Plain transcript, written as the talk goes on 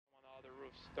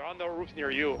They're on the roofs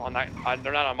near you. On that,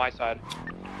 they're not on my side.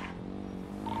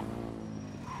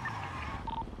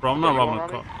 Bro, I'm not robbing the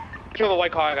car. Kill the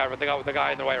white car I got, but they got the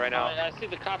guy in the way right now. I see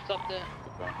the cops up there.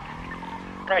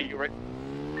 Right, you right.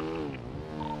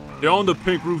 They're on the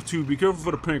pink roof too. Be careful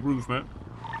for the pink roof, man.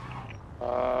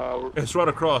 It's right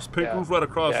across. Pink roof right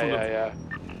across from the... Yeah.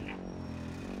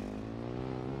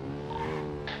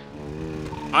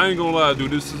 I ain't gonna lie,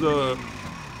 dude. This is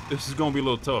gonna be a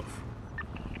little tough.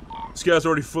 This guy's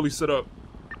already fully set up.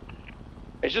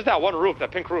 It's just that one roof,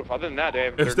 that pink roof. Other than that,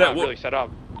 they're not really set up.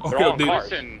 Okay, they're all in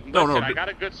cars. Listen, no, I got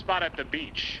a good spot at the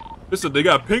beach. Listen, they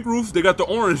got pink roof, they got the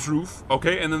orange roof,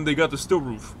 okay, and then they got the steel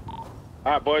roof.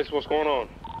 Alright, boys, what's going on?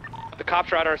 The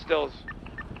cops are at our stills.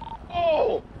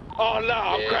 Oh! Oh no,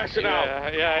 I'm crashing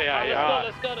out. Yeah.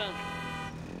 Let's go then.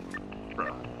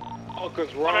 Oh,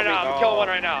 cause One right now, I'm killing one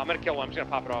right now. I'm gonna kill one. I'm just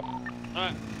gonna pop it off.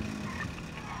 Alright.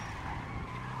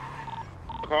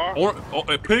 Car?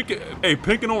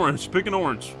 Pink and orange. Pink and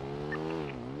orange.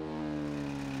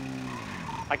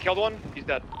 I killed one. He's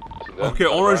dead. Okay,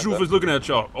 orange roof is looking at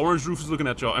y'all. Orange roof is looking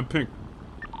at y'all. And pink.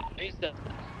 He's dead.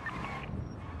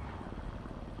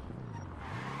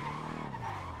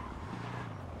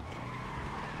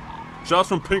 Shots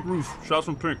from pink roof. Shots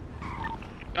from pink.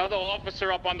 Another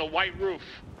officer up on the white roof.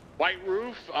 White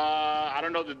roof? I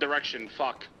don't know the direction.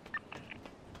 Fuck.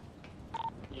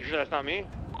 You sure that's not me?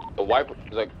 The white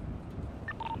is like...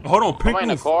 Hold on, pink Am I in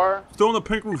a roof. car? Still on the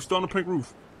pink roof. Still on the pink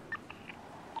roof.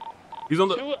 He's on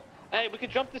the... Hey, we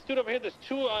could jump this dude over here. There's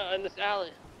two in this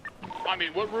alley. I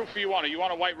mean, what roof do you want? You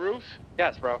want a white roof?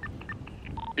 Yes, bro.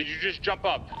 Did you just jump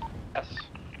up? Yes.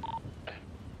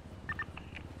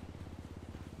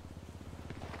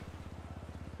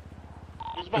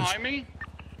 Who's behind me?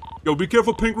 Yo, be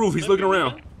careful, pink roof. He's looking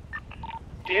around.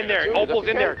 In there. Opal's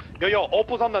in there. Yo,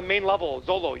 Opal's on the main level.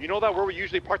 Zolo, you know that where we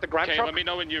usually park the grime Okay, truck? let me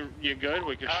know when you're good.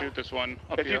 We can shoot this one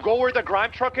up If here. you go where the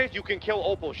grime truck is, you can kill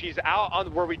Opal. She's out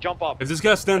on where we jump up. If this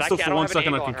guy stands But still for 1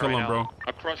 second, I can kill him, bro.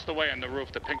 Across the way on the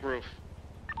roof, the pink roof.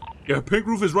 Yeah, pink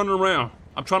roof is running around.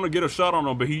 I'm trying to get a shot on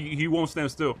him, but he won't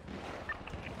stand still.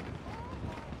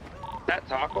 That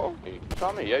Taco? You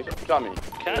shot me? Yeah, you shot me.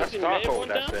 That's Taco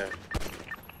that's there.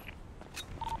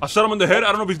 I shot him in the head. I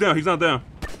don't know if he's down. He's not down.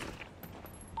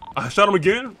 I shot him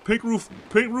again. Pink roof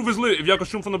is lit. If y'all can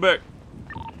shoot him from the back.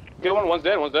 Get one. One's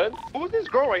dead. One's dead. Who is this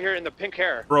girl right here in the pink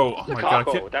hair? Bro, oh my god.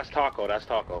 Taco. That's Taco. That's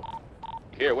Taco.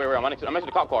 Here, wait. I'm into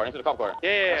the cop car. Into the cop car.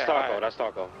 Yeah. That's Taco. That's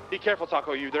Taco. Be careful,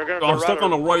 Taco. They're gonna. I'm stuck on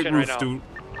the white roof, dude.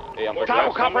 Hey, I'm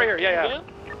Taco, cop right here. Yeah.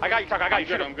 I got you, Taco. I got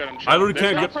you. I'm good. I literally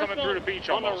can't get coming through the beach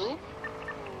almost.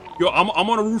 Yo, I'm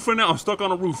on a roof right now. I'm stuck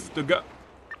on a roof. The guy.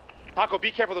 Taco,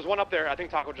 be careful. There's one up there. I think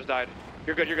Taco just died.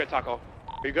 You're good, Taco.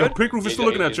 Are you Yo, good? pink roof is still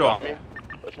looking at y'all.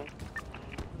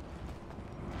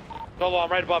 Zolo,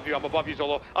 I'm right above you. I'm above you,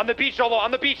 Zolo. On the beach, Zolo.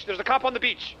 On the beach. There's a cop on the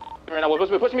beach. Right now,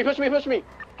 push me.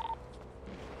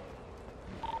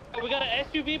 We got an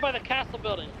SUV by the castle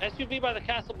building.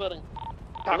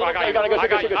 Taco, I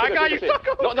got you.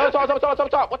 Taco. No,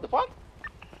 top. What the fuck?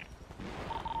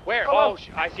 Where? Oh,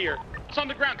 I see her. It's on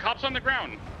the ground. Cops on the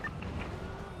ground.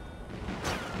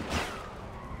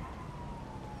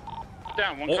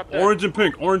 Down. One cup down. Orange and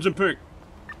pink.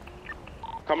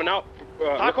 Coming out.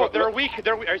 Taco, they're weak.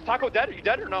 Is Taco dead? Are you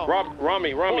dead or no?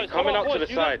 Rami, coming out to the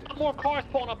side. Got more cars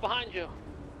pulling up behind you.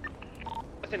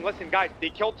 Listen, guys. They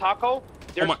killed Taco.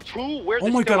 There's two. Where the Oh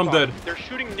my god, I'm dead. They're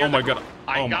shooting near. Oh my god.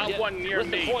 I got one near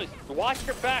Listen, me. boys, watch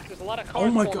your back. There's a lot of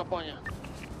cars pulling up on you.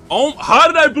 Oh, how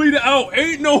did I bleed it out?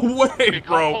 Ain't no way,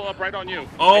 bro. Pull up right on you.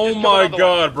 Oh my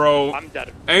god, bro. I'm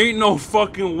dead. Ain't no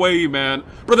fucking way, man.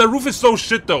 Bro, that roof is so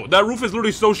shit, though. That roof is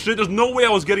literally so shit. There's no way I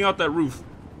was getting out that roof.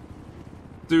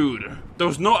 Dude, there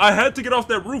was no... I had to get off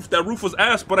that roof. That roof was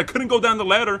ass, but I couldn't go down the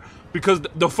ladder because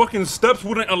the fucking steps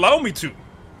wouldn't allow me to.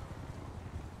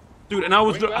 Dude, and I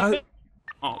was... Oh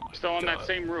my Still on that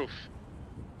same roof.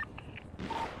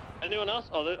 Anyone else?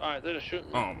 Oh, alright, they're just shooting.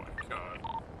 Oh my god.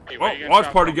 Hey, Well,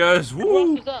 watch party, guys.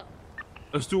 Woo! Up?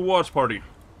 Let's do a watch party.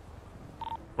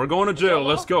 We're going to jail.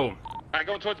 Let's go. Alright,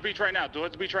 going towards the beach right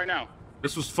now.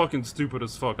 This was fucking stupid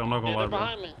as fuck. I'm not gonna lie, They're bro.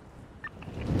 behind me.